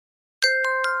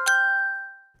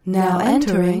Now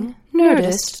entering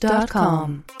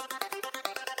Nerdist.com.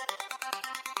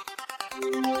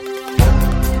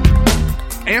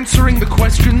 Answering the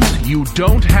questions you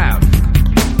don't have.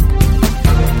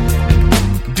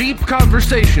 Deep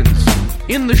conversations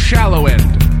in the shallow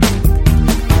end.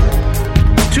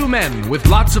 Two men with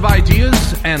lots of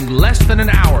ideas and less than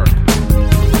an hour.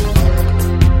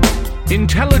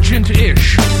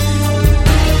 Intelligent-ish.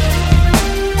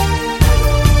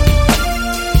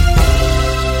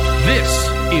 This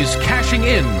is Cashing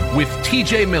In with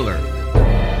TJ Miller.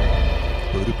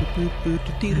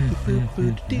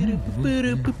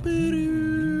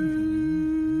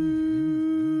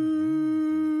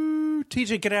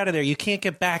 TJ, get out of there. You can't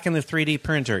get back in the 3D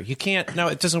printer. You can't. No,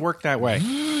 it doesn't work that way.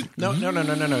 No.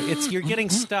 You're getting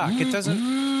stuck. It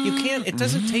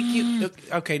doesn't take you.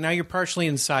 Okay, now you're partially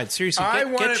inside. Seriously,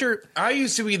 I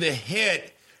used to be the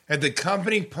hit at the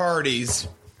company parties.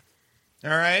 All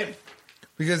right?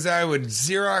 Because I would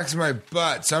Xerox my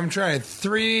butt. So I'm trying to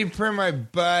 3D print my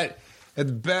butt at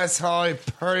the best holiday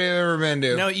party I've ever been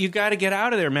to. No, you got to get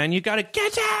out of there, man. You got to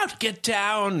get out. Get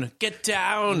down.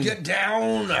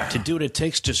 To do what it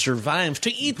takes to survive,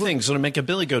 to eat things that'll make a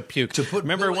billy goat puke.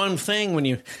 Remember one thing when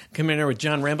you come in there with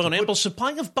John Rambo, an ample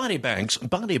supply of body bags. To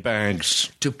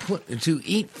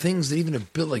eat things that even a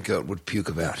billy goat would puke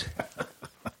about.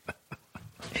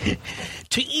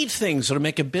 To eat things that'll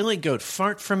make a billy goat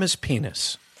fart from his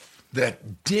penis.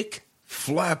 That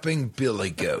dick-flapping billy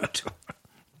goat.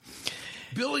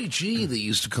 Billy G, they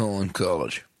used to call in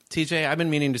college. TJ, I've been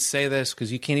meaning to say this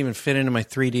because you can't even fit into my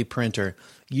 3D printer.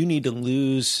 You need to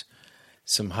lose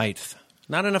some height.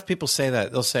 Not enough people say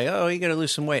that. They'll say, oh, you got to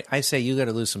lose some weight. I say you got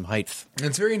to lose some height.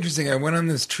 It's very interesting. I went on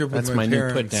this trip with my parents. That's my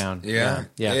new put down. Yeah.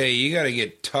 Hey, you got to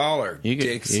get taller,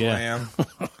 dick slam.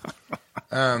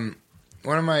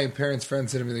 One of my parents'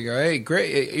 friends said to me, they go, hey,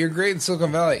 great, you're great in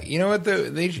Silicon Valley. You know what, though?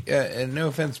 No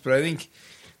offense, but I think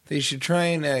they should try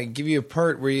and give you a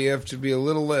part where you have to be a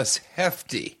little less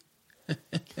hefty.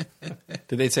 Did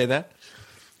they say that?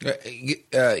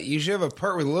 You should have a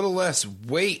part with a little less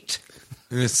weight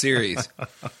in the series.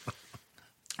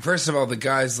 First of all, the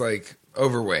guy's like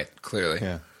overweight, clearly.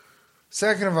 Yeah.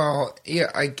 Second of all,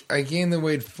 I gained the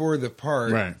weight for the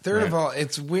part. Right, Third of all,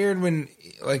 it's weird when,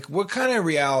 like, what kind of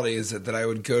reality is it that I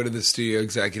would go to the studio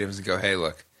executives and go, hey,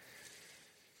 look,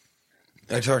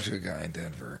 I talked to a guy in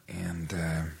Denver, and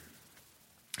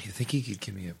you think he could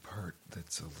give me a part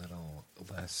that's a little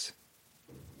less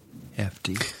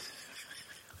hefty?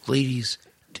 Ladies,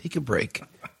 take a break.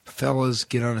 Fellas,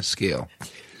 get on a scale.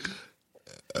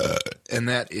 And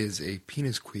that is a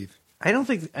penis queef. I don't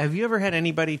think... Have you ever had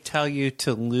anybody tell you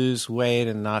to lose weight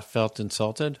and not felt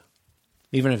insulted?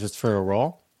 Even if it's for a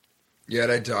role? Yeah, I had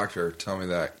a doctor tell me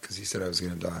that because he said I was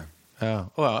going to die.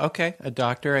 Oh, well, okay. A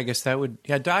doctor, I guess that would...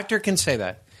 Yeah, a doctor can say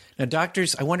that. Now,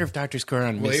 doctors... I wonder if doctors go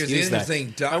around and misuse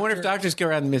that. I wonder if doctors go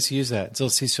around and misuse that. So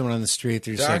they'll see someone on the street.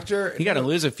 They're doctor... Like, you got to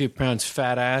lose a few pounds,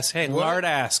 fat ass. Hey, lard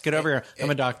ass, get over here. I'm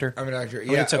a doctor. I'm a doctor.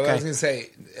 Yeah, it's okay. I was going to say...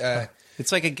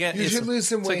 it's like a... You should lose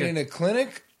some weight in a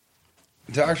clinic...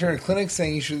 Doctor in a clinic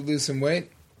saying you should lose some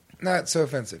weight, not so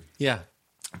offensive. Yeah.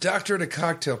 Doctor at a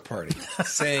cocktail party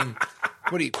saying,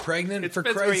 what are you, pregnant? For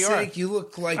Christ's sake, you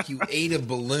look like you ate a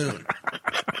balloon.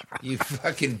 You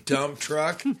fucking dump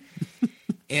truck.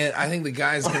 And I think the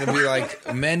guy's going to be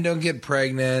like, men don't get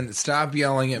pregnant. Stop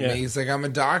yelling at me. He's like, I'm a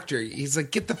doctor. He's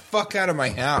like, get the fuck out of my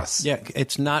house. Yeah,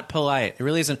 it's not polite. It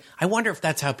really isn't. I wonder if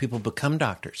that's how people become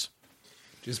doctors.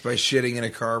 Just by shitting in a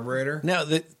carburetor? No,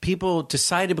 people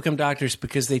decide to become doctors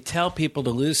because they tell people to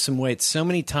lose some weight so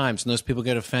many times, and those people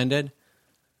get offended,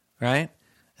 right?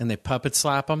 And they puppet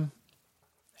slap them,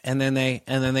 and then they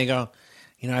go,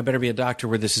 I better be a doctor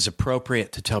where this is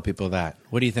appropriate to tell people that.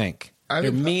 What do you think?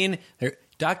 They're mean.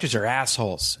 Doctors are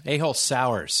assholes, a-hole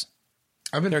sours.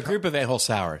 They're a group of a-hole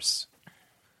sours.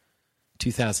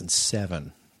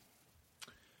 2007.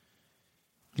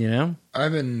 You know?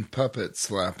 I've been puppet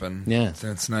slapping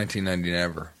since 1990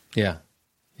 never. Yeah.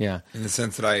 Yeah. In the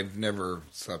sense that I've never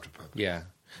slapped a puppet. Yeah.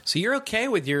 So you're okay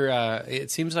with your it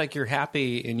seems like you're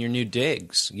happy in your new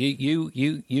digs.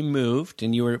 You moved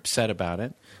and you were upset about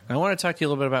it. And I want to talk to you a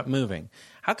little bit about moving.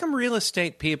 How come real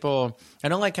estate people, I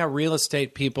don't like how real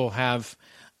estate people have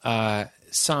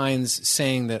signs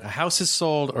saying that a house is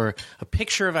sold or a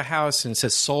picture of a house and it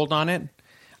says sold on it.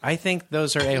 I think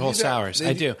those are a-hole sours.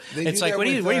 I do. It's like, what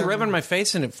are you rubbing my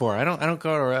face in it for? I don't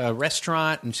go to a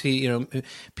restaurant and see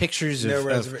pictures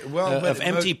of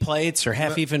empty plates or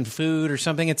half-eaten food or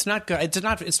something. It's not good.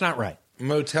 It's not right.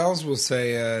 Motels will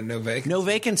say no vacancy. No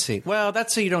vacancy. Well,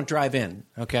 that's so you don't drive in.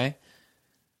 Okay.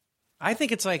 I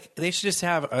think it's like they should just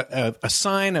have a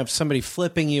sign of somebody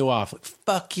flipping you off. Like,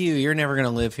 fuck you. You're never going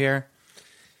to live here.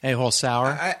 A whole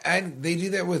sour. They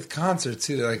do that with concerts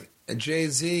too. They're like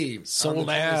Jay-Z sold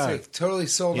out, totally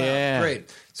sold out.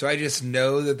 Great. So I just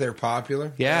know that they're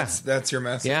popular. Yeah, that's your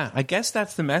message. Yeah, I guess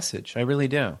that's the message. I really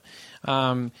do.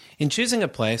 In choosing a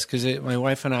place, because my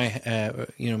wife and I,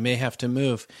 may have to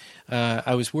move.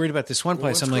 I was worried about this one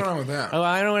place. What's going on with that? Oh,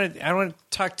 I don't want to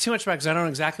talk too much about it because I don't know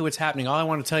exactly what's happening. All I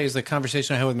want to tell you is the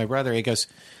conversation I had with my brother. I go,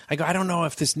 I don't know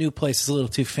if this new place is a little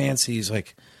too fancy. He's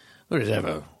like, what does it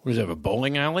have a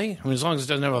bowling alley? I mean, as long as it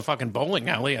doesn't have a fucking bowling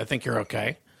alley, I think you're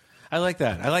okay. I like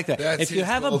that. That's if you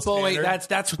have a bowling,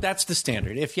 standard. that's the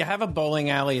standard. If you have a bowling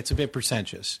alley, it's a bit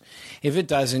pretentious. If it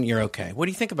doesn't, you're okay. What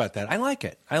do you think about that? I like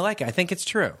it. I think it's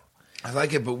true. I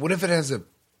like it, but what if it has a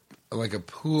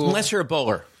pool? Unless you're a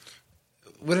bowler.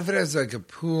 What if it has like a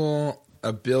pool,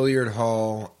 a billiard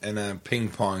hall, and a ping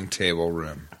pong table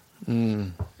room?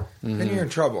 Then you're in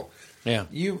trouble. Yeah,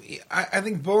 I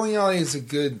think bowling alley is a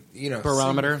good,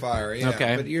 barometer. Fire, yeah.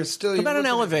 Okay, but you're still. What about an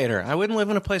elevator? I wouldn't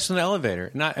live in a place with an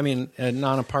elevator. A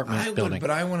non-apartment building. But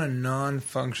I want a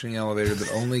non-functioning elevator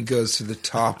that only goes to the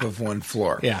top of one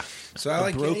floor. Yeah, so I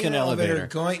like broken elevator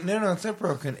going. No, it's not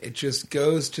broken. It just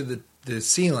goes to the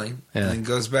ceiling and then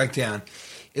goes back down.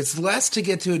 It's less to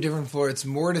get to a different floor. It's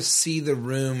more to see the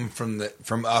room from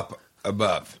up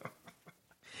above.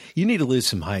 You need to lose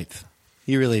some height.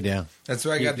 You really do. That's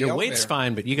why I got the your elevator. weight's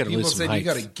fine, but you got to lose some height. You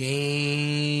got to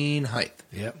gain height.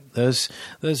 Yep. Those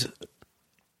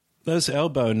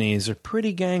elbow knees are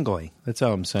pretty gangly. That's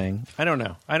all I'm saying. I don't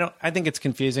know. I think it's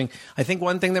confusing. I think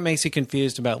one thing that makes you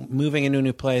confused about moving into a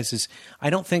new place is I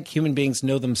don't think human beings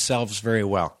know themselves very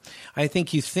well. I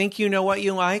think you know what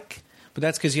you like, but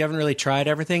that's because you haven't really tried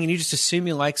everything, and you just assume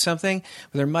you like something.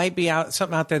 But there might be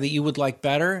something out there that you would like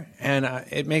better, and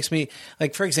it makes me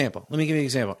like. For example, let me give you an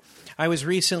example. I was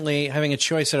recently having a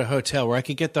choice at a hotel where I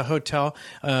could get the hotel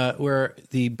where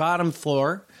the bottom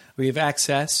floor where you have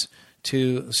access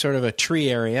to sort of a tree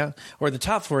area, or the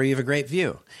top floor you have a great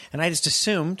view. And I just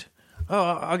assumed,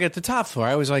 I'll get the top floor.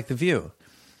 I always like the view.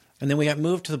 And then we got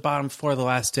moved to the bottom floor the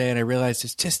last day, and I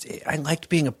realized I liked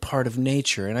being a part of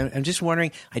nature. And I'm just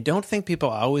wondering, I don't think people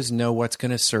always know what's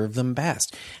going to serve them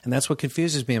best. And that's what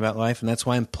confuses me about life, and that's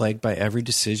why I'm plagued by every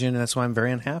decision, and that's why I'm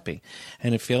very unhappy.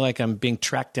 And I feel like I'm being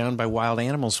tracked down by wild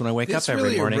animals when I wake up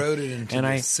every morning. Eroded into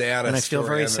the saddest and I feel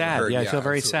very sad. Heard. Yeah, I feel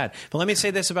very sad. But let me say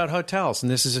this about hotels,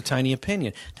 and this is a tiny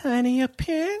opinion. Tiny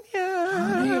opinion.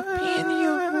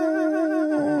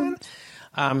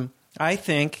 I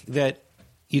think that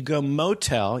you go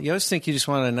motel. You always think you just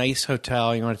want a nice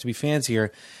hotel. You want it to be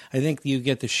fancier. I think you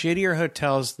get the shittier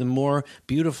hotels, the more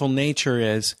beautiful nature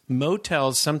is.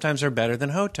 Motels sometimes are better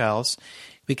than hotels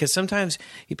because sometimes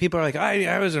people are like,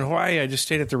 I was in Hawaii. I just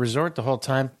stayed at the resort the whole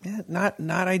time. Not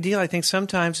ideal. I think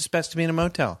sometimes it's best to be in a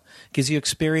motel because you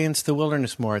experience the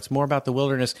wilderness more. It's more about the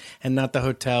wilderness and not the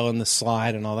hotel and the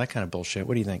slide and all that kind of bullshit.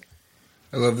 What do you think?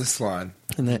 I love the slide.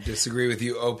 I disagree with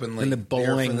you openly. And the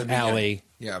bowling alley.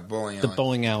 Yeah, bowling alley. The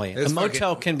bowling alley. A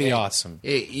motel can be awesome.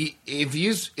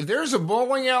 If there's a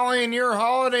bowling alley in your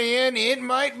Holiday Inn, it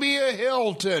might be a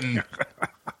Hilton.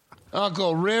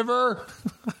 Uncle River.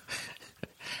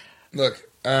 Look,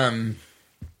 when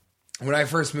I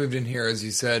first moved in here, as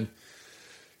you said,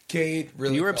 Kate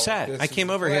really. You were upset. I came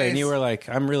over here and you were like,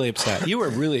 "I'm really upset." You were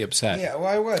really upset. Yeah, well,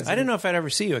 I was. I didn't know if I'd ever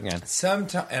see you again.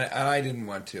 Sometimes, and I didn't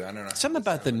want to. I don't know. Something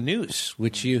about the noose,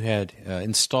 which you had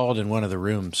installed in one of the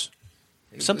rooms.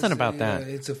 Something about that.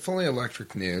 It's a fully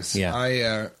electric noose. Yeah.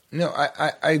 I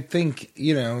think,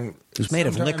 it was made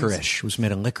of licorice. It was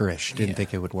made of licorice. Didn't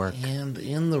think it would work. And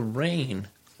in the rain,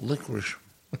 licorice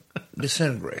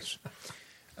disintegrates.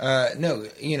 Kate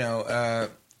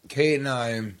and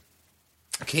I.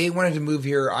 Kate wanted to move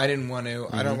here. I didn't want to.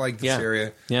 Mm-hmm. I don't like this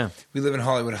area. Yeah. We live in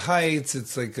Hollywood Heights.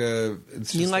 It's like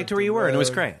it's you liked where you were, and it was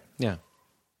great. Yeah.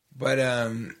 But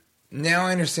now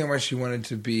I understand why she wanted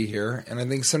to be here, and I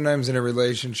think sometimes in a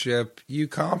relationship,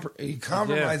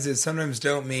 compromises sometimes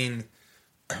don't mean,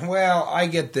 well, I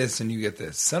get this and you get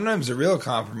this. Sometimes the real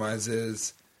compromise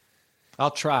is,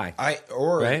 I'll try.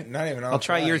 Not even I'll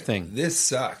try your thing. This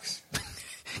sucks.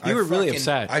 You were really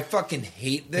upset. I fucking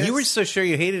hate this. You were so sure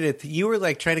you hated it. You were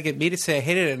like trying to get me to say I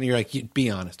hated it, and you're like, be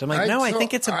honest. I'm like, I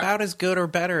think it's about as good or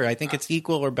better. I think it's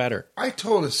equal or better. I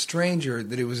told a stranger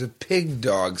that it was a pig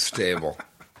dog stable.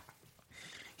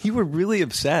 You were really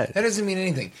upset. That doesn't mean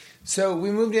anything. So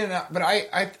we moved in, but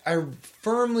I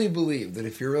firmly believe that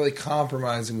if you're really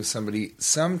compromising with somebody,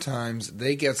 sometimes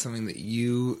they get something that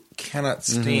you cannot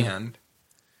stand.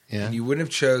 Yeah. And you wouldn't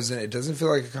have chosen. It doesn't feel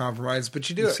like a compromise, but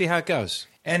you do it. See how it goes.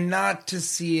 And not to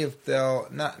see if they'll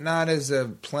not as a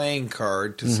playing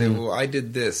card to say, well, I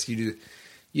did this, you do.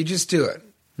 You just do it.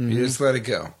 You just let it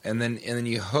go, and then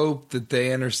you hope that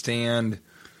they understand,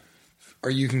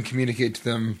 or you can communicate to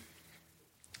them.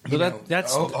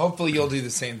 That's hopefully you'll do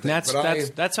the same thing. That's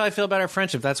how I feel about our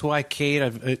friendship. That's why Kate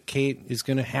is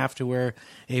going to have to wear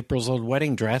April's old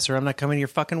wedding dress, or I'm not coming to your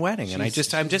fucking wedding. And I'm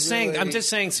just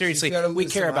saying seriously, we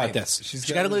care about this.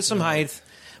 She's got to lose some height.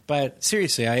 But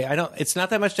seriously, I don't. It's not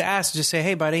that much to ask. Just say,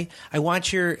 "Hey, buddy, I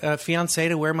want your fiance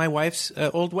to wear my wife's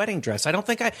old wedding dress." I don't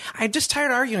think I'm just tired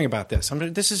of arguing about this.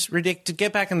 This is ridiculous.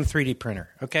 Get back in the 3D printer,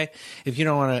 okay? If you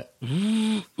don't want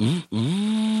to.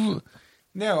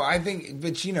 No, I think,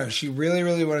 but she really,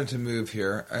 really wanted to move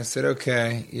here. I said,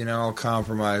 okay, I'll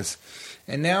compromise.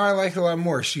 And now I like it a lot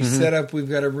more. She set up, we've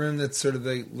got a room that's sort of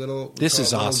the little. This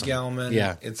is awesome. Gelman.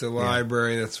 Yeah. It's a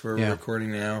library. That's where we're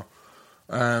recording now.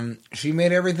 She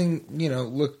made everything,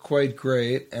 look quite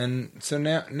great. And so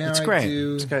now it's I great.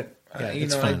 do. It's good. Yeah,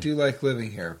 it's fun. I do like living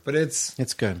here. But it's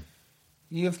good.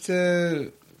 You have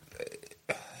to,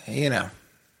 you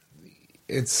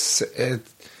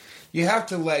have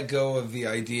to let go of the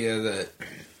idea that,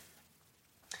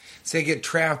 say, get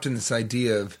trapped in this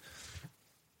idea of,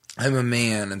 I'm a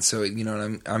man, and so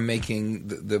I'm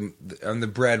making I'm the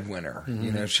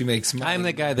breadwinner. She makes money. I'm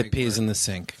the guy that pees in the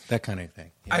sink, that kind of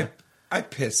thing. I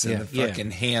piss in the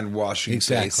fucking hand washing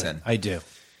basin. I do.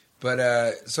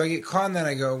 But so I get caught in that.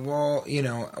 I go, well,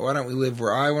 why don't we live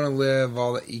where I want to live?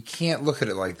 All that. You can't look at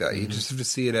it like that. You just have to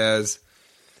see it as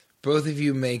both of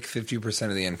you make 50%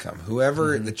 of the income.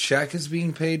 Whoever the check is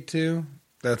being paid to,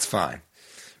 that's fine.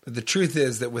 But the truth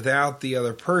is that without the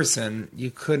other person, you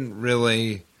couldn't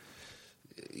really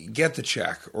get the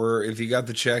check. Or if you got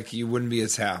the check, you wouldn't be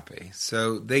as happy.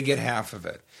 So they get half of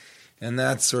it. And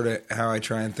that's sort of how I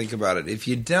try and think about it. If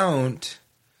you don't,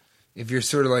 if you're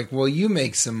sort of like, well, you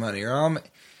make some money, or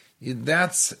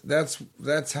that's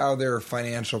how there are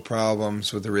financial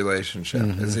problems with the relationship.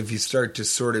 Is if you start to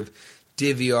sort of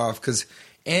divvy off, because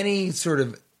any sort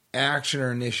of action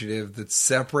or initiative that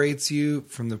separates you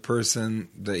from the person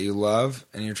that you love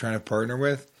and you're trying to partner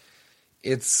with,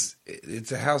 it's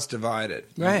a house divided.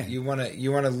 Right. You want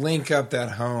to link up that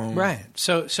home. Right.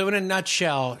 So in a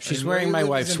nutshell, she's wearing my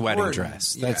wife's wedding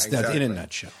dress. That's in a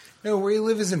nutshell. No, where you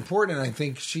live is important. I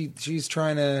think she's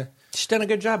trying to. She's done a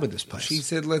good job with this place. She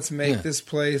said, "Let's make this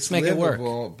place make livable." It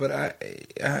work. But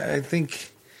I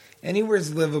think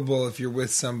anywhere's livable if you're with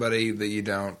somebody that you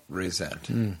don't resent.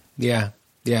 Yeah.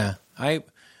 I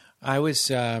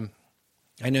was. I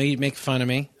know you'd make fun of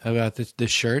me about the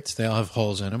shirts. They all have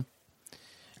holes in them.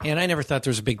 And I never thought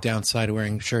there was a big downside to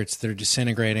wearing shirts that are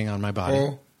disintegrating on my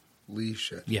body. Holy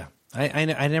shit! Yeah, I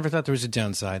never thought there was a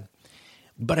downside,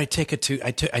 but I took it too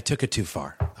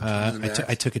far.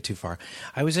 I took it too far.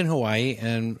 I was in Hawaii,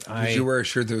 and Did you wear a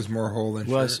shirt that was more hole than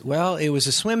shirt? Well, it was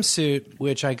a swimsuit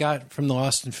which I got from the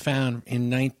Lost and Found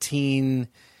in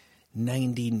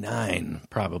 1999,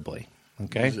 probably.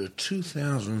 Okay, it was a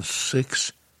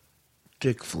 2006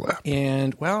 dick flap,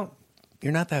 and well.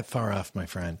 You're not that far off, my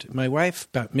friend. My wife,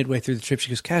 about midway through the trip, she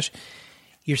goes, Cash,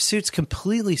 your suit's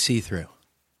completely see-through.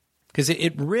 Because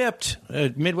it ripped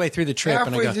midway through the trip.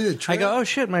 Halfway through the trip? I go, oh,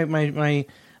 shit, my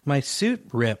suit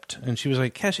ripped. And she was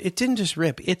like, Cash, it didn't just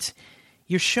rip.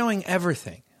 You're showing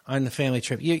everything on the family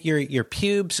trip. Your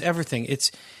pubes, everything.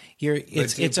 It's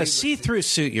a see-through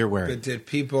suit you're wearing. But did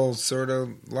people sort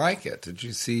of like it? Did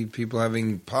you see people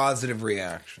having positive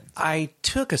reactions? I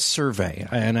took a survey,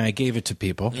 and I gave it to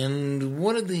people. And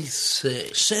what did they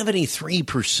say?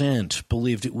 73%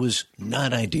 believed it was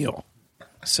not ideal.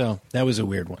 So that was a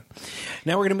weird one.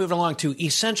 Now we're going to move along to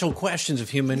essential questions of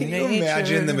human nature. Can you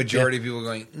imagine the majority of people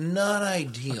going, not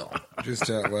ideal, just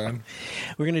out loud?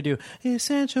 We're going to do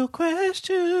essential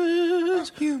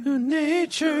questions of human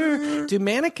nature. Do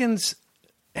mannequins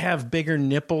have bigger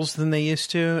nipples than they used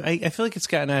to? I feel like it's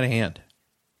gotten out of hand.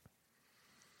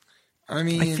 I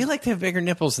mean, I feel like they have bigger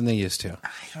nipples than they used to. I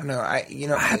don't know.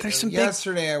 There's some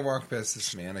yesterday I walked past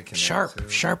this mannequin.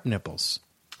 Sharp nipples.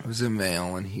 It was a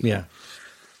male, and he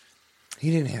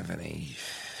didn't have any.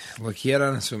 Look, he had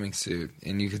on a swimming suit,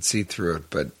 and you could see through it,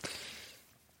 but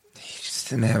he just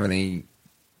didn't have any.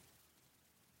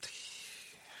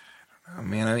 I don't know,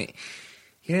 man. I mean,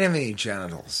 he didn't have any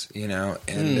genitals,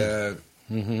 and. Do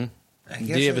you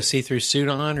have a see-through suit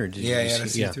on, or did he had a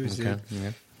see-through suit.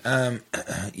 Okay. Yeah.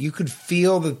 You could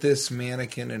feel that this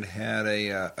mannequin had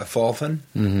a falcon,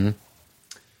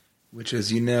 which,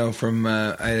 as you know, from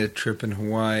I had a trip in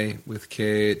Hawaii with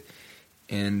Kate,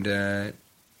 and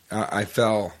I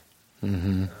fell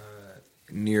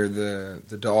near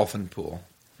the dolphin pool,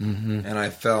 and I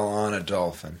fell on a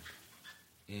dolphin,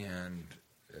 and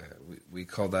we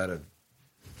call that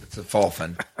it's a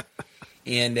falcon.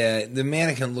 And the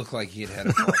mannequin looked like he had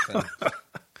a falcon.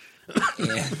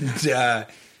 And,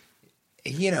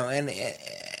 you know, and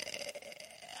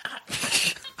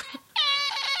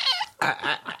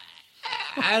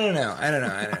I don't know. Let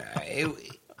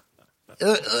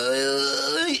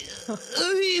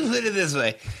me put it this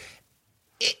way.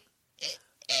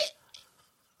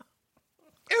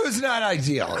 It was not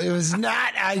ideal. Do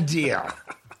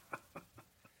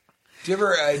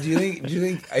you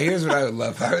think? Here's what I would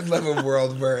love. I would love a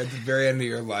world where at the very end of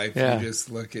your life, you just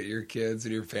look at your kids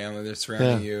and your family. They're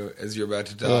surrounding you as you're about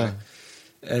to die,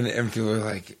 and people are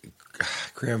like,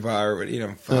 "Grandpa,"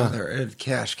 or Father, and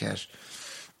Cash.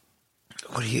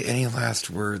 What do you? Any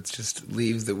last words? Just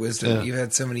leave the wisdom. Yeah. You've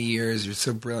had so many years. You're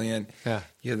so brilliant. Yeah.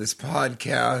 You had this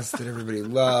podcast that everybody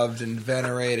loved and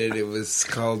venerated. It was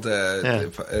called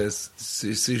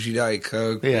Sushi Diet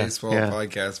Coke Baseball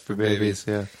Podcast for Babies.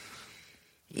 Yeah.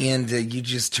 And you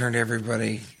just turned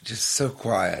everybody just so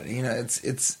quiet. You know,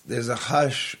 it's there's a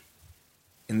hush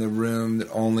in the room that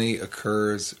only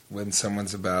occurs when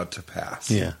someone's about to pass.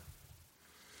 Yeah.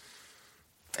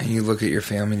 And you look at your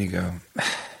family and you go,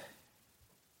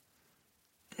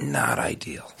 not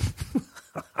ideal.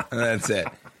 And that's it.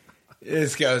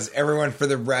 This goes, everyone for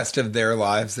the rest of their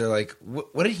lives, they're like,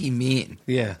 what did he mean?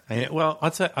 Yeah. Well,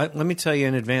 let me tell you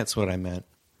in advance what I meant.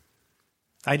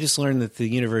 I just learned that the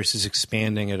universe is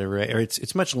expanding at a rate, or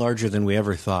it's much larger than we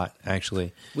ever thought,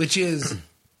 actually. Which is...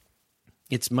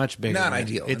 It's much bigger. Not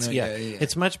ideal.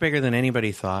 It's much bigger than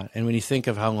anybody thought. And when you think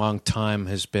of how long time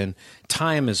has been,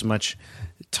 time is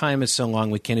so long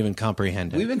we can't even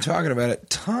comprehend it. We've been talking about it.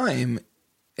 Time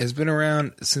has been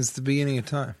around since the beginning of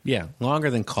time. Yeah, longer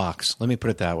than clocks. Let me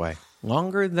put it that way.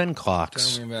 Longer than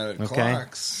clocks. Tell me about it. Okay?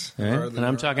 Clocks. Right? And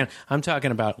I'm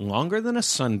talking about longer than a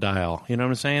sundial. You know what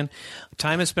I'm saying?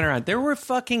 Time has been around. There were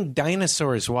fucking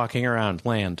dinosaurs walking around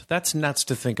land. That's nuts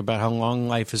to think about how long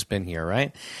life has been here,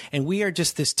 right? And we are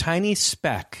just this tiny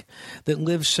speck that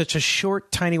lives such a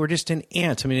short, tiny. We're just an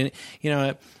ant. I mean, you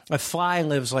know, a fly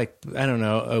lives like, I don't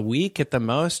know, a week at the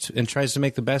most and tries to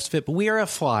make the best of it. But we are a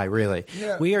fly, really.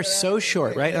 Yeah, we are so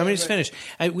short, right? Let me just finish.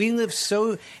 We live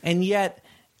so, and yet.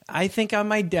 I think on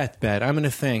my deathbed, I'm going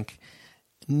to think,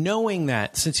 knowing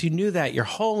that, since you knew that your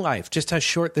whole life, just how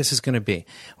short this is going to be,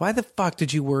 why the fuck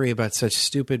did you worry about such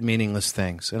stupid, meaningless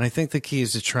things? And I think the key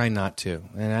is to try not to.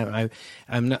 And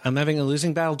I'm having a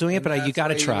losing battle doing it, but you got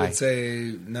to try. You would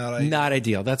say not ideal. Not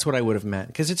ideal. That's what I would have meant.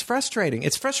 Because it's frustrating.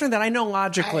 It's frustrating that I know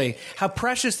logically how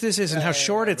precious this is and how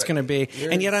short it's going to be,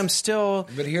 and yet I'm still...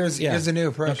 But here's a new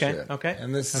approach. Okay.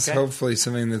 And this is hopefully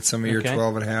something that some of your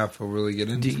 12 and a half will really get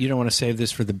into. You don't want to save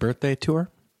this for the birthday tour?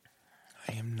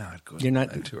 I am not going on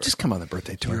that tour. Just come on the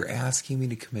birthday tour. You're asking me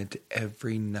to commit to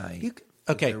every night.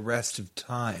 Okay. The rest of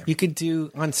time. You could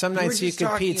do, on some nights, you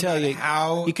could p-tail your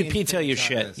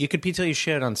shit. You could p-tail your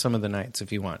shit on some of the nights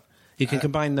if you want. You can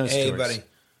combine those tours. Hey, buddy.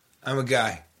 I'm a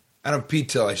guy. I don't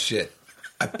p-tail I shit.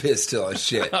 I piss till I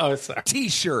shit. Oh, sorry.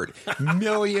 T-shirt.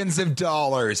 Millions of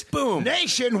dollars. Boom.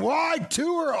 Nationwide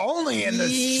tour only in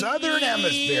the Southern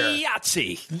Hemisphere.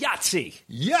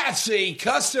 Yahtzee.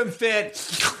 Custom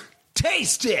fit.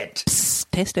 Taste it.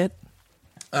 Taste it.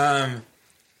 I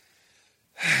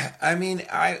mean,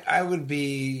 I would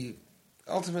be...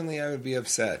 Ultimately, I would be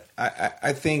upset.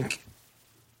 I think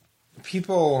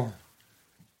people...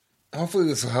 Hopefully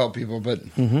this will help people, but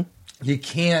you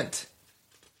can't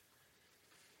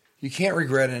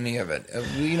regret any of it.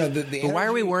 You know, the energy, but why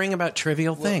are we worrying about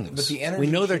trivial things? But the energy, we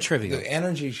know they're trivial. The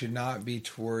energy should not be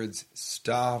towards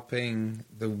stopping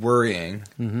the worrying.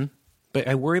 Mm-hmm. But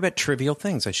I worry about trivial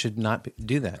things. I should not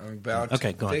do that. I'm about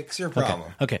to fix your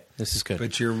problem. Okay, this is good.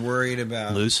 But you're worried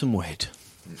about... Lose some weight.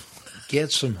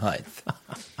 Get some height.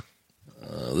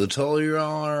 The taller you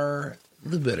are,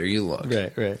 the better you look.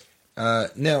 Right.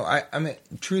 No, I mean,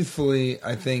 truthfully,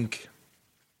 I think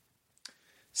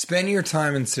spend your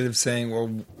time instead of saying,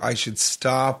 well, I should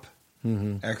stop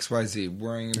XYZ,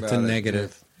 worrying about it. It's a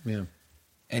negative. Yeah.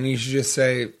 And you should just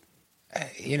say,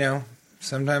 you know...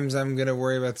 Sometimes I'm going to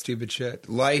worry about stupid shit.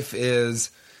 Life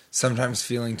is sometimes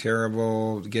feeling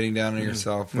terrible, getting down on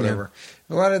yourself, whatever.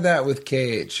 Yeah. A lot of that with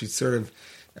Kate. She's sort of...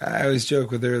 I always joke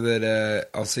with her that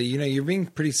I'll say, you know, you're being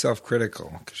pretty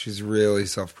self-critical, because she's really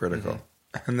self-critical.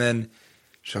 Mm-hmm. And then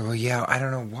she'll go, yeah, I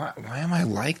don't know, why am I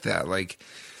like that? Like...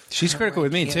 She's critical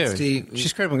with me too.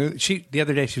 She's critical. The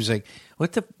other day she was like,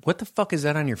 "What the fuck is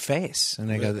that on your face?"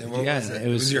 And I go, "Yeah, it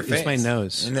was your face. It's my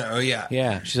nose." No,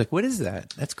 yeah. She's like, "What is that?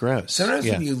 That's gross." Sometimes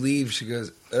when you leave, she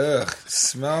goes, "Ugh,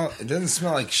 it doesn't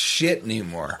smell like shit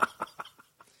anymore."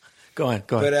 Go on.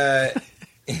 But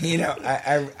you know,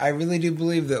 I really do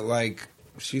believe that like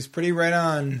she's pretty right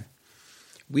on.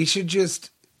 We should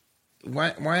just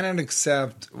why not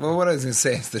accept? Well, what I was going to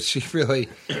say is that she really.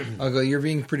 I'll go. You're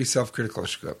being pretty self-critical.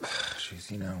 She'll go.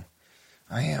 She's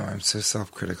I am. I'm so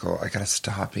self-critical. I gotta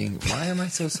stop being. Why am I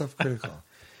so self-critical?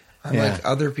 I'm like,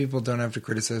 other people don't have to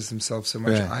criticize themselves so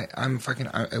much. Right. I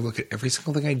look at every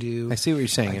single thing I do. I see what you're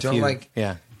saying. If you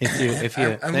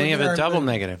then you have a double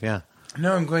negative. Yeah.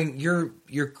 No, I'm going.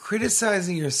 You're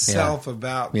criticizing yourself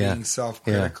about being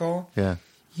self-critical. Yeah.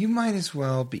 You might as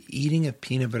well be eating a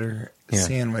peanut butter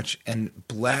sandwich and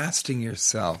blasting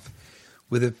yourself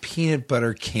with a peanut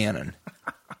butter cannon.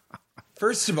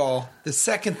 First of all, the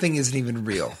second thing isn't even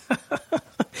real.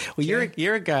 Well,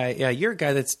 you're a guy. Yeah, you're a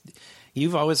guy that's.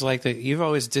 You've always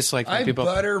disliked when people.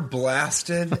 I butter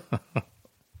blasted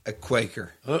a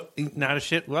Quaker. Not a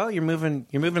shit. Well, you're moving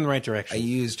in the right direction. I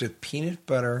used a peanut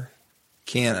butter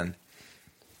cannon.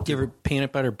 Do you ever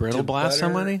peanut butter brittle blast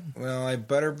somebody? Well, I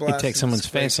butter blasted. He takes someone's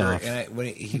face off.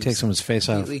 He takes someone's face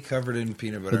off. Completely covered in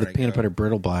peanut butter. With a peanut butter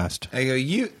brittle blast. I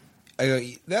go,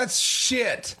 that's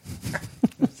shit.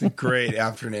 It's a great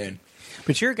afternoon.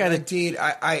 But you're a guy that... Indeed,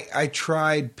 I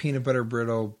tried peanut butter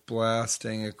brittle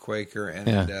blasting a Quaker,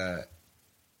 and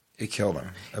it killed him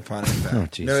upon impact. Oh,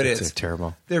 geez, no, it is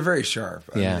terrible. They're very sharp.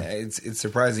 I Yeah. mean, it's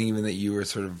surprising even that you were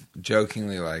sort of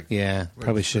jokingly like... Yeah,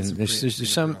 probably shouldn't. There's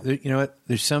some... You know what?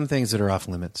 There's some things that are off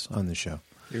limits on the show.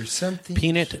 There's something...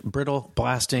 Peanut brittle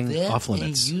blasting off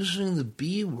limits. And using the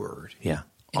B word. Yeah,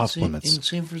 off limits. In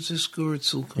San Francisco or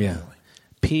Silicon Valley.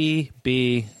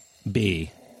 PBB.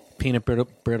 Peanut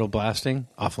brittle blasting,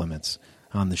 off limits.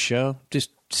 On the show,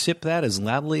 just sip that as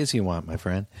loudly as you want, my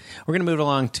friend. We're going to move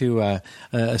along to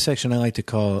a section I like to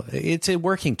call, it's a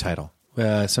working title.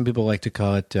 Some people like to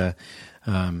call it, they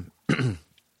have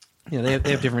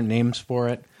different names for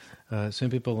it. Some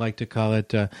people like to call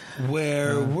it,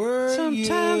 Where were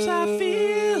sometimes you? I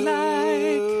feel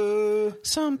like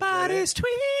somebody's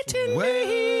tweeting me. Where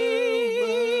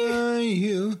were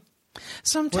you?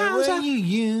 Sometimes Where were I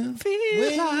you?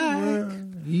 feel like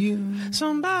you?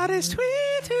 somebody's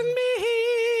tweeting me.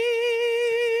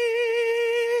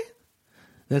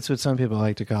 That's what some people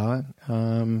like to call it.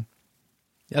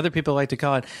 Other people like to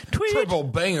call it Triple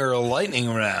banger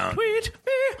lightning round. Tweet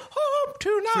me home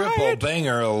tonight. Triple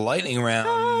banger lightning round.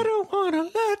 I don't want to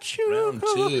let you Round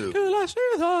go two. till I see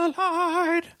the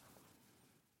light.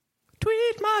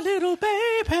 Tweet my little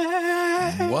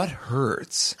baby. What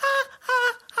hurts?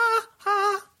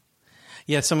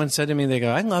 Yeah, someone said to me, they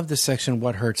go, I love this section,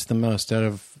 what hurts the most out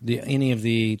of any of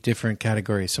the different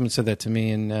categories. Someone said that to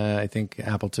me in, I think,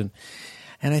 Appleton.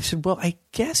 And I said, well, I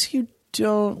guess you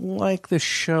don't like the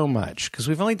show much because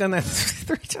we've only done that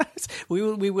 3 times.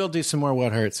 We will do some more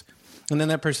what hurts. And then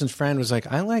that person's friend was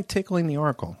like, I like tickling the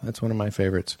oracle. That's one of my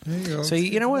favorites. There you go. So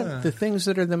you know what? Yeah. The things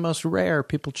that are the most rare,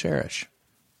 people cherish.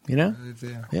 You know?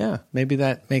 Yeah. Yeah. Maybe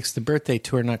that makes the birthday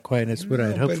tour not quite as what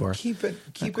I'd hoped for. Keep it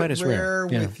quite as rare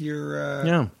rare. with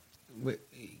your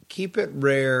keep it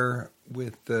rare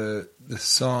with the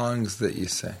songs that you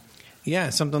sing.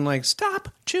 Yeah, something like, stop,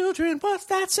 children, what's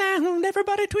that sound?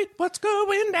 Everybody tweet what's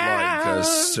going down. Like a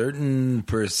certain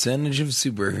percentage of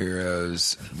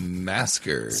superheroes,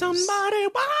 maskers. Somebody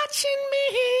watching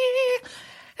me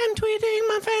and tweeting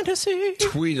my fantasy.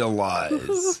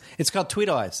 Tweet-a-lies. It's called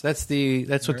Tweet-a-lies. That's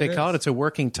what they call it. It's a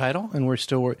working title, and we're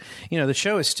still, the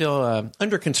show is still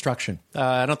under construction.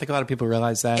 I don't think a lot of people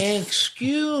realize that.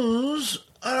 Excuse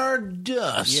our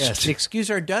dust. Yes, excuse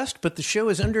our dust, but the show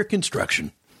is under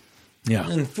construction. Yeah.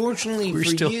 Unfortunately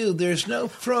you, there's no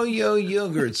Froyo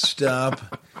yogurt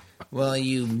stop while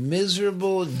you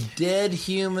miserable dead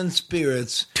human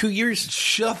spirits 2 years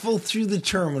shuffle through the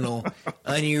terminal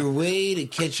on your way to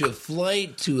catch a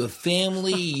flight to a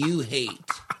family you hate.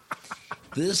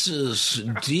 This is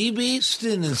D.B.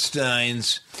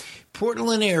 Stinenstein's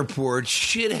Portland Airport,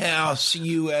 shithouse,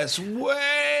 U.S.,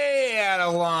 way out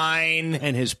of line.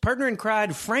 And his partner in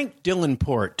crime, Frank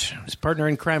Dillenport.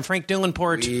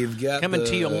 Coming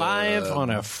to you live on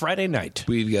a Friday night.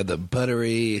 We've got the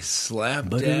buttery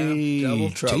slap-down double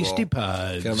trouble. Tasty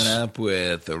pies. Coming up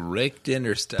with a Rick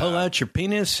Dinnerstock. Pull out your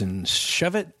penis and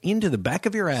shove it into the back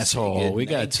of your asshole. We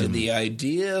got to the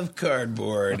idea of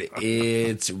cardboard.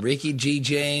 It's Ricky G.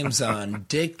 James on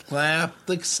Dick Clap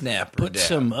the Snapper. Put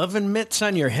some oven mitts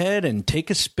on your head and take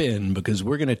a spin because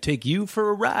we're going to take you for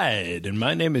a ride. And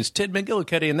my name is Ted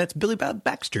McGillicuddy, and that's Billy Bob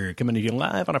Baxter coming to you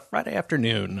live on a Friday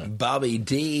afternoon. Bobby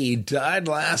D died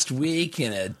last week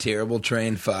in a terrible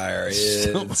train fire.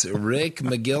 It's Rick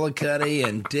McGillicuddy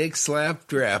and Dick Slap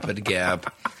Drapid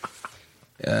Gap.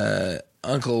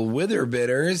 Uncle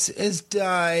Witherbitters has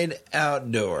died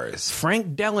outdoors.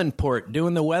 Frank Dellenport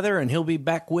doing the weather, and he'll be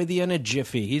back with you in a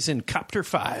jiffy. He's in Copter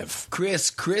 5.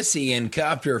 Chris Chrissy in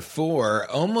Copter 4,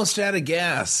 almost out of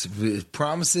gas,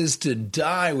 promises to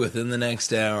die within the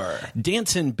next hour.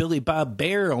 Dancing Billy Bob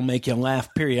Bear will make you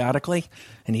laugh periodically,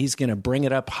 and he's going to bring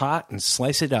it up hot and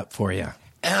slice it up for you.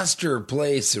 Astor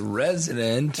Place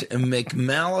resident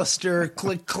McMallister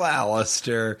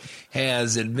Clickclallister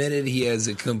has admitted he has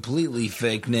a completely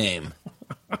fake name.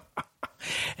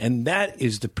 And that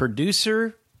is the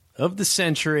producer of the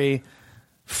century,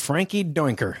 Frankie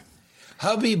Doinker.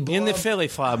 Hubby Bob. In the Philly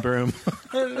Flob Room.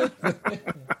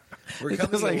 We're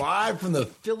coming live from the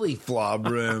Philly Flob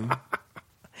Room.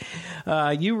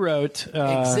 You wrote...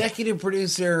 Executive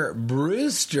producer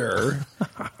Brewster,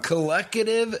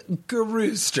 Collective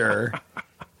Garooster,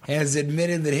 has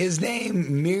admitted that his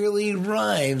name merely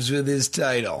rhymes with his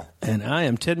title. And I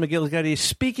am Ted McGillicuddy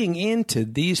speaking into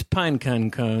these pine cone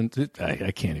cones.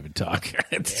 I can't even talk.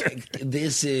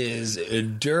 This is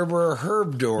Derber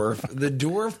Herbdorf, the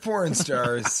dwarf porn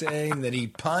star, saying that he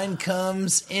pine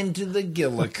comes into the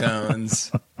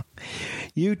Gillicones.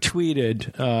 You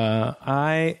tweeted,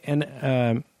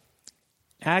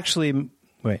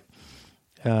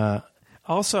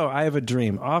 also, I have a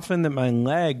dream. Often that my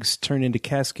legs turn into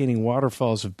cascading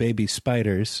waterfalls of baby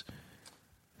spiders.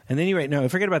 And then you write, no,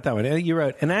 forget about that one. You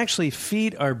wrote, and actually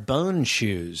feet are bone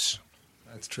shoes.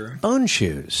 That's true. Bone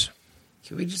shoes.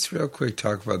 Can we just real quick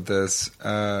talk about this?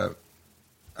 I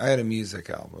had a music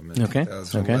album in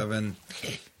 2011.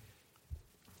 Okay.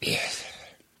 Yes.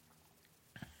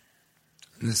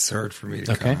 This is hard for me to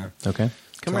talk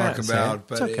about,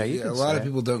 but a lot of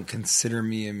people don't consider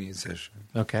me a musician.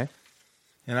 Okay.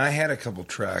 And I had a couple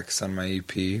tracks on my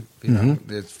EP. You know,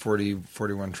 it's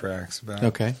 41 tracks about.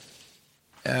 Okay.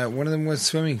 One of them was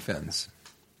Swimming Fins.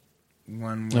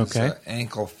 One was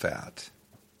Ankle Fat.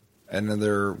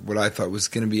 Another, what I thought was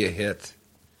going to be a hit.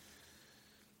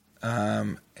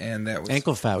 And that was...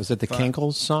 Ankle Fat. Was that the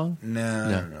Kankles song?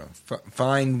 No.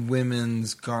 Fine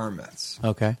Women's Garments.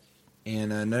 Okay. And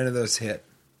none of those hit.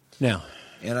 No.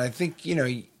 And I think,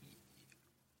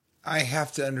 I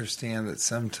have to understand that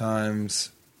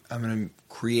sometimes I'm going to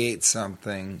create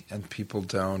something and people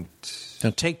don't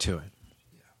take to it.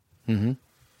 Yeah. Mm-hmm.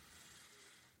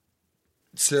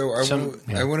 So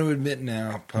I want to admit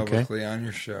now publicly on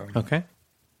your show. Okay.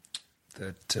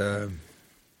 That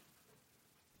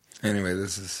anyway,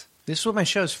 this is what my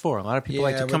show's for. A lot of people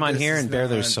like to come on here and bare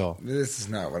their soul. This is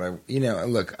not what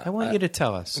look. I want you to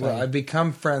tell us. Well, I've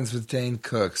become friends with Dane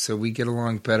Cook, so we get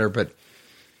along better, but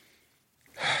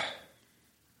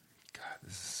God,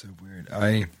 this is so weird.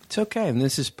 It's okay, and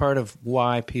this is part of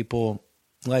why people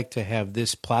like to have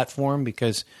this platform,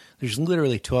 because there's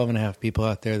literally 12 and a half people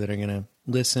out there that are going to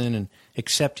listen and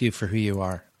accept you for who you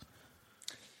are.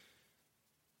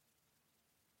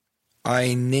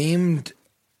 I named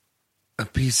a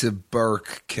piece of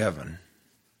bark Kevin.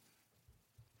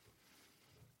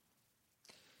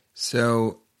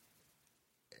 So,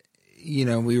 we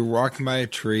were walking by a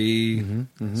tree,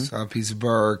 saw a piece of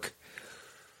bark.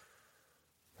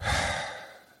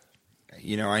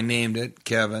 I named it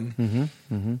Kevin.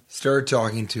 Started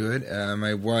talking to it.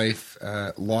 My wife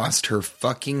lost her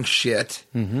fucking shit.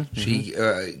 She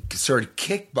started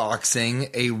kickboxing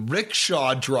a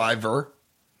rickshaw driver.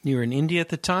 You were in India at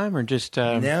the time, or just...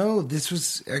 No, this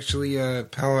was actually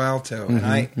Palo Alto.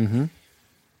 And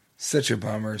such a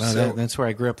bummer. Well, that's where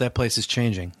I grew up. That place is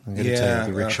changing. I'm going to tell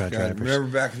you, the rickshaw drivers. Remember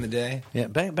back in the day? Yeah,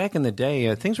 back in the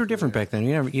day, things were different back then.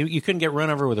 You couldn't get run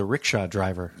over with a rickshaw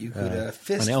driver. You could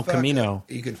fist on El Camino.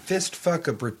 You could fist fuck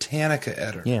a Britannica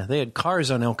editor. Yeah, they had cars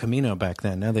on El Camino back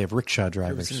then. Now they have rickshaw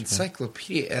drivers. There was an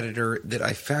encyclopedia editor that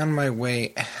I found my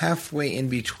way halfway in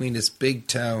between his big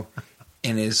toe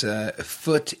and his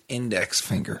foot index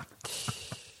finger.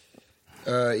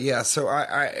 So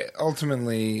I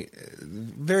ultimately,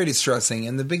 very distressing.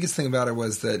 And the biggest thing about it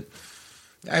was that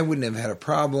I wouldn't have had a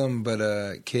problem,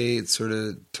 but Kate sort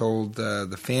of told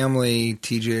the family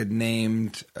TJ had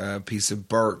named a piece of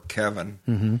bark Kevin.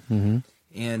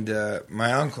 And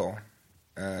my uncle,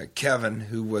 Kevin,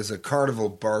 who was a carnival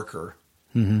barker,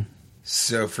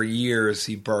 so for years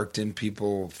he barked in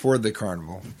people for the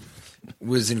carnival,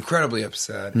 was incredibly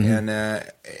upset. And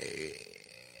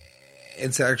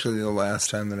it's actually the last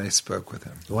time that I spoke with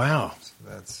him. Wow.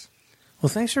 So well,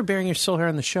 thanks for bearing your soul here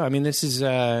on the show. I mean, this is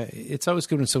it's always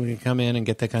good when someone can come in and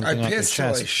get that kind of thing off their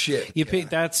chest. Shit.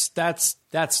 That's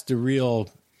the real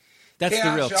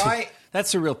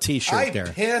that's the real T-shirt there.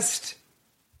 I pissed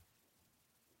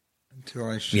until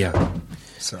I shit. Yeah.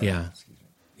 Sorry. Yeah.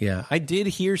 Yeah, I did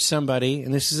hear somebody,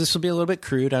 and this will be a little bit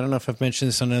crude. I don't know if I've mentioned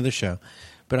this on another show,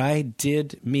 but I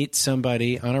did meet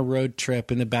somebody on a road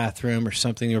trip in the bathroom or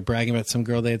something. They were bragging about some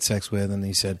girl they had sex with, and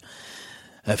he said,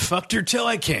 "I fucked her till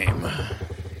I came."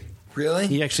 Really?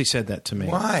 He actually said that to me.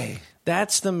 Why?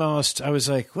 That's the most. I was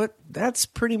like, "What?" That's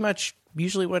pretty much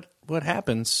usually what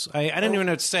happens. I don't even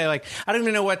know what to say. Like, I don't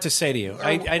even know what to say to you.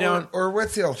 I don't. Or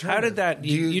what's the alternative? How did that?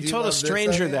 You told a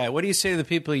stranger that. What do you say to the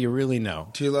people you really know?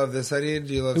 Do you love this idea?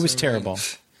 Do you love? It was terrible.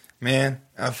 Man,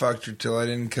 I fucked her till I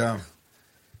didn't come.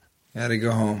 I had to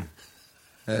go home.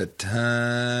 I had a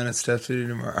ton of stuff to do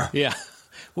tomorrow. Yeah.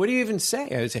 What do you even say?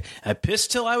 I would say, I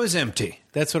pissed till I was empty.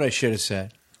 That's what I should have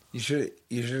said. You should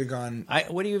have gone.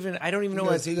 What do you even? I don't even know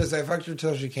what. He goes, I fucked her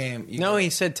till she came. He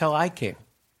said till I came.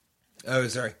 Oh,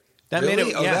 sorry. That really? made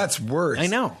it. Oh, yeah. that's worse. I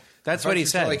know. That's what he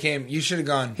said. Till I came. You should have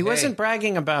gone. He wasn't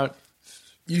bragging about.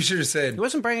 You should have said. He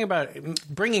wasn't bragging about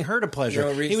bringing her to pleasure.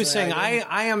 You know, he was saying,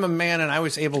 I am a man and I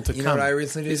was able to come. You know what I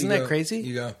recently did? Isn't that crazy?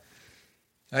 You go,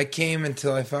 I came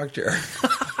until I fucked her.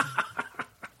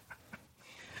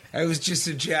 I was just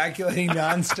ejaculating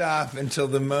nonstop until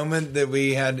the moment that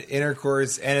we had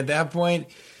intercourse. And at that point,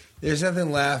 there's nothing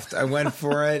left. I went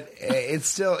for it.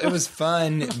 It was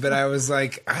fun, but I was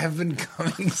like, I've been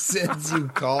coming since you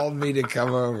called me to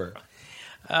come over.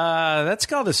 That's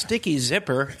called a sticky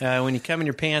zipper. When you come in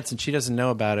your pants and she doesn't know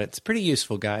about it, it's pretty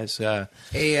useful, guys. A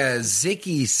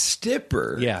zicky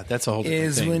stipper. Yeah, that's a whole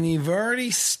different thing. Is when you've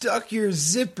already stuck your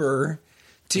zipper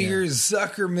to your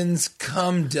Zuckerman's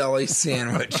cum deli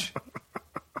sandwich.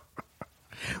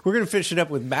 We're going to finish it up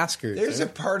with maskers. There's a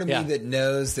part of me that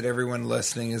knows that everyone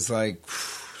listening is like,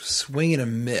 swing and a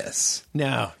miss.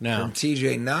 No. From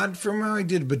TJ, not from how I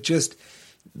did, but just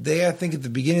they, I think at the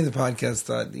beginning of the podcast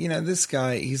thought, this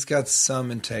guy, he's got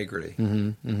some integrity.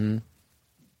 Mm-hmm.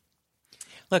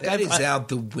 Look, that is out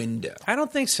the window. I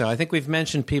don't think so. I think we've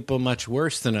mentioned people much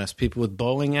worse than us. People with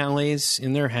bowling alleys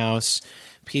in their house.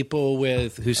 People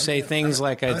who say things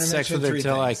like, I had sex with her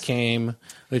till I came,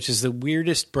 which is the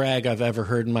weirdest brag I've ever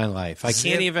heard in my life. I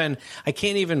can't even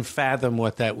fathom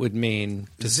what that would mean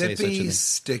to say such a thing.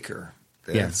 Sticker.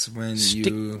 That's when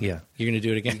you... Yeah, you're going to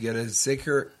do it again? You get a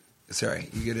sticker... Sorry,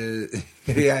 you get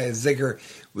a zipper,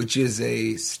 which is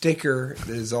a sticker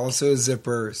that is also a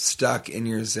zipper stuck in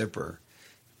your zipper.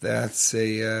 That's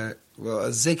a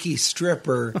zicky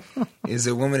stripper is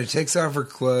a woman who takes off her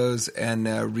clothes and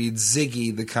reads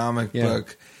Ziggy, the comic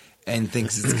book, and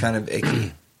thinks it's kind of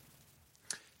icky.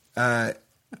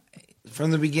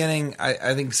 From the beginning,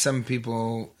 I think some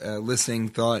people listening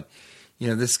thought,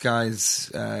 this guy's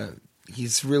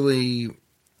he's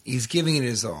giving it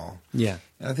his all. Yeah.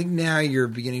 I think now you're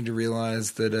beginning to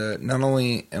realize that not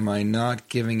only am I not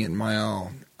giving it my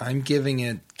all, I'm giving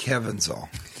it Kevin's all.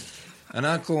 An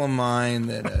uncle of mine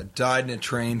that died in a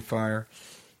train fire.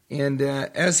 And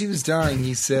as he was dying,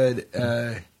 he said,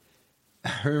 I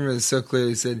remember this so clearly,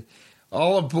 he said,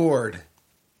 all aboard.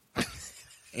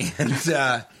 And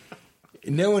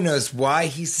no one knows why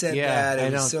he said that.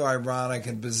 It was so ironic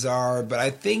and bizarre. But I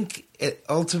think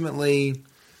ultimately...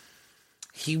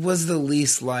 he was the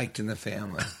least liked in the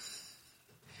family.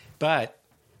 But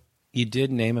you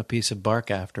did name a piece of bark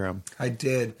after him. I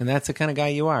did. And that's the kind of guy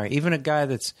you are. Even a guy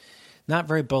that's not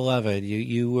very beloved,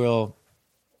 you will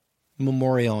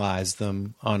memorialize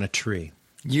them on a tree.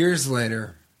 Years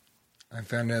later, I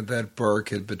found out that bark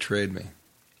had betrayed me.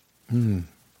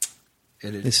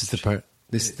 This is the part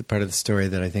of the story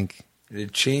that I think... It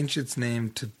had changed its name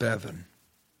to Bevan.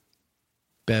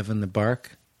 Bevan the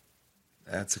bark?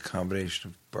 That's a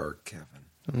combination of bark,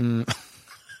 Kevin.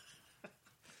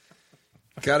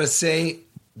 Gotta say,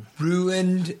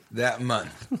 ruined that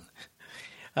month.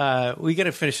 We got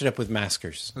to finish it up with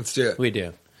maskers. Let's do it. We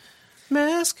do.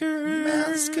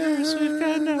 Maskers, we've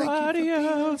got no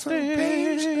audio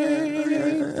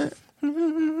thing.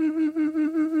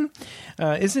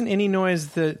 Isn't any noise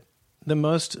the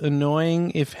most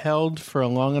annoying if held for a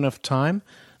long enough time?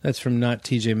 That's from Not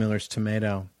T.J. Miller's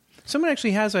Tomato. Someone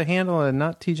actually has a handle on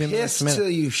Not T.J. Miller's Tomato. Piss till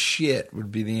you shit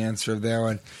would be the answer of that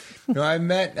one. No, I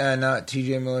met Not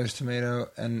T.J. Miller's Tomato,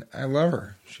 and I love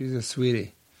her. She's a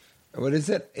sweetie. What is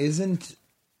it? Isn't...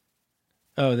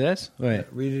 Oh, this? Wait.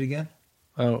 Read it again.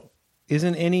 Oh,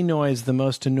 isn't any noise the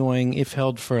most annoying if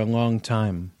held for a long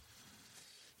time?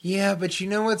 Yeah, but you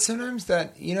know what? Sometimes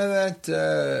that...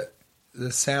 the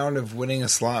sound of winning a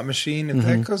slot machine, if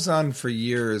that goes on for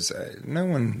years, no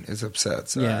one is upset.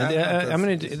 So yeah, I'm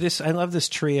going to do this. I love this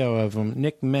trio of them.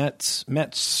 Nick Metz,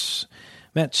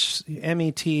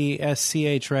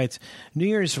 M-E-T-S-C-H writes, New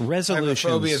Year's resolutions. I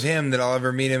have a phobia of him that I'll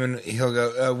ever meet him and he'll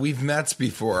go, we've Mets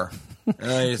before.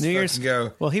 Just New Year's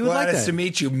go. Well, he would like Glad that. to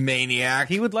meet you, maniac.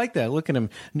 He would like that. Look at him.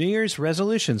 New Year's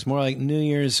resolutions, more like New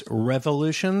Year's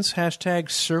revolutions. #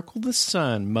 circle the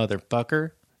sun,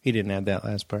 motherfucker. He didn't add that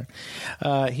last part.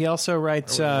 He also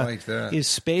writes, I would like that. is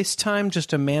space-time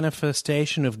just a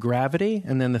manifestation of gravity?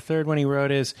 And then the third one he wrote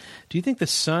is, do you think the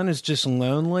sun is just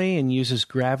lonely and uses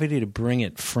gravity to bring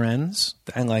it friends?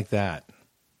 I like that.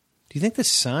 Do you think the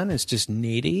sun is just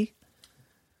needy?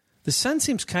 The sun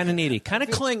seems kind of needy, kind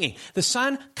of clingy. The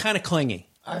sun, kind of clingy.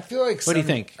 I feel like. What do you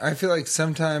think? I feel like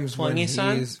sometimes when Clingy he's.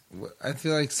 son? I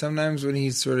feel like sometimes when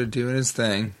he's sort of doing his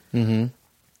thing. Mm-hmm.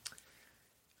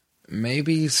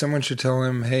 Maybe someone should tell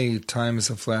him, "Hey, time is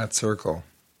a flat circle."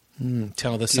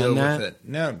 Tell the Deal sun that? with it.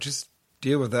 No, just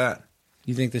deal with that.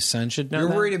 You think the sun should know You're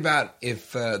that? worried about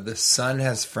if the sun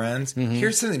has friends.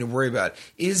 Here's something to worry about: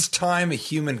 is time a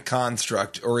human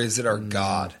construct, or is it our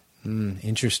god?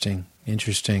 Interesting.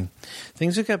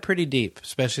 Things have got pretty deep,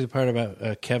 especially the part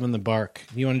about Kevin the Bark.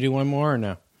 You want to do one more or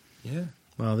no? Yeah.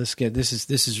 Well, this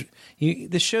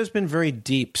show's been very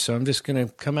deep, so I'm just going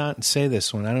to come out and say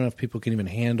this one. I don't know if people can even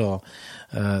handle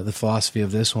the philosophy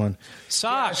of this one.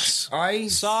 Socks.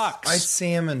 Socks. I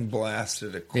salmon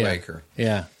blasted a Quaker.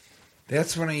 Yeah.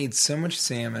 That's when I eat so much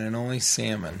salmon and only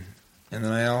salmon, and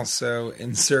then I also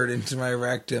insert into my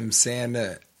rectum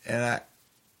salmon.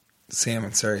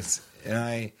 Sorry,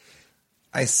 and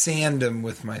I sand them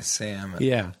with my salmon.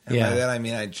 Yeah. And by that I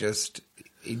mean I just.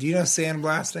 Do you know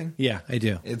sandblasting? Yeah, I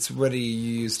do. It's what he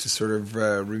used to sort of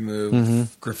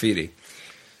remove graffiti.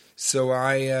 So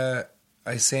I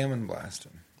salmon blast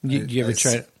him. You ever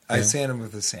try it? I sand him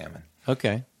with a salmon.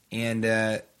 Okay. And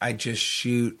I just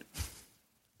shoot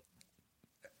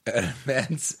an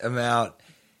immense amount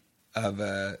of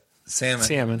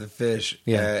salmon, the fish,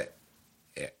 Yeah.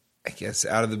 I guess,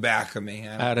 out of the back of me.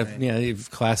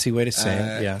 Classy way to say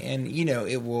it, yeah. And,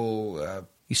 it will...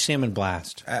 You salmon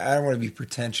blast. I don't want to be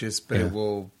pretentious, but it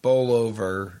will bowl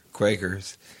over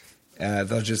Quakers.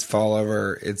 They'll just fall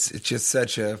over. It's just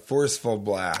such a forceful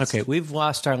blast. Okay, we've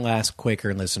lost our last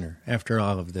Quaker listener after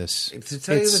all of this. To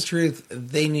tell you the truth,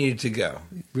 they needed to go.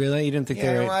 Really? You didn't think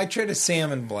they were... I tried to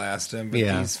salmon blast him, but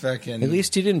he's fucking... At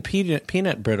least you didn't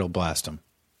peanut brittle blast him.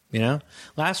 You know?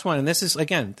 Last one, and this is,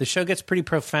 again, the show gets pretty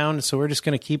profound, so we're just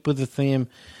going to keep with the theme.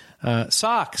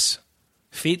 Socks.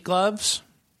 Feet gloves.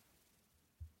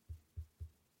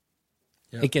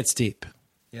 Yep. It gets deep.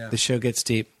 Yeah. The show gets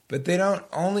deep. But they don't...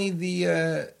 Only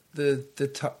the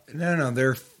top... No,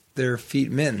 they're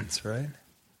feet mittens, right?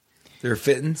 They're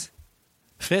fittens?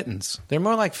 Fittens. They're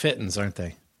more like fittens, aren't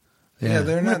they? Yeah,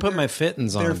 they're I'm not... going to put my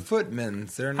fittens on. They're foot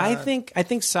mittens. They're not... I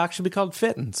think socks should be called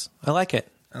fittens. I like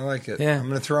it. I like it. Yeah. I'm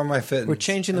going to throw on my fittens. We're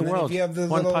changing the And then world. If you have the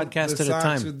one little, podcast the at a socks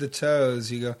time. with the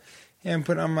toes, you go, yeah, I'm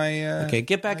putting on my... Okay,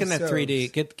 get back in that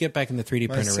 3D. Get back in the 3D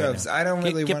printer right subs. now. I don't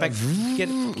really get want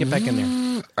back. Get back in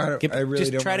there. I really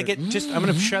just don't try wanna, to get. Just I'm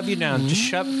going to shove you down. Just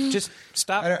shove. Just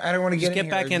stop. I don't want to Just get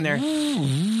get back in there.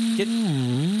 Get.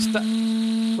 Stop.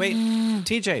 Wait,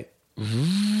 TJ.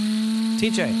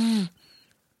 TJ.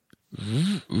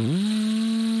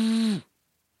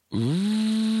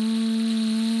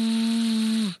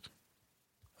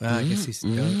 Well, I guess he's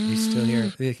still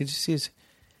here. You can just see it's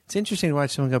interesting to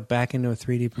watch someone go back into a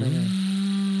 3D printer.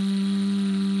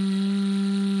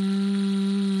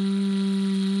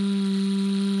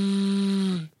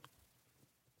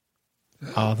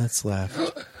 All that's left.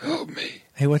 Help me.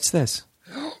 Hey, what's this?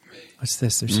 Help me. What's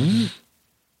this? There's something.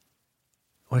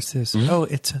 What's this? Oh,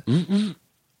 it's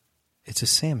a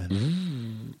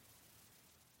salmon.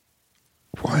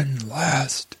 One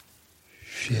last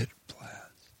shit blast.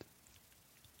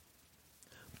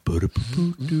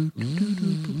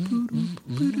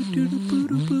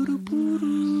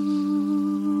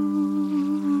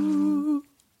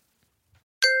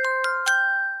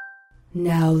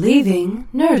 Now leaving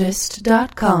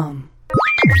Nerdist.com.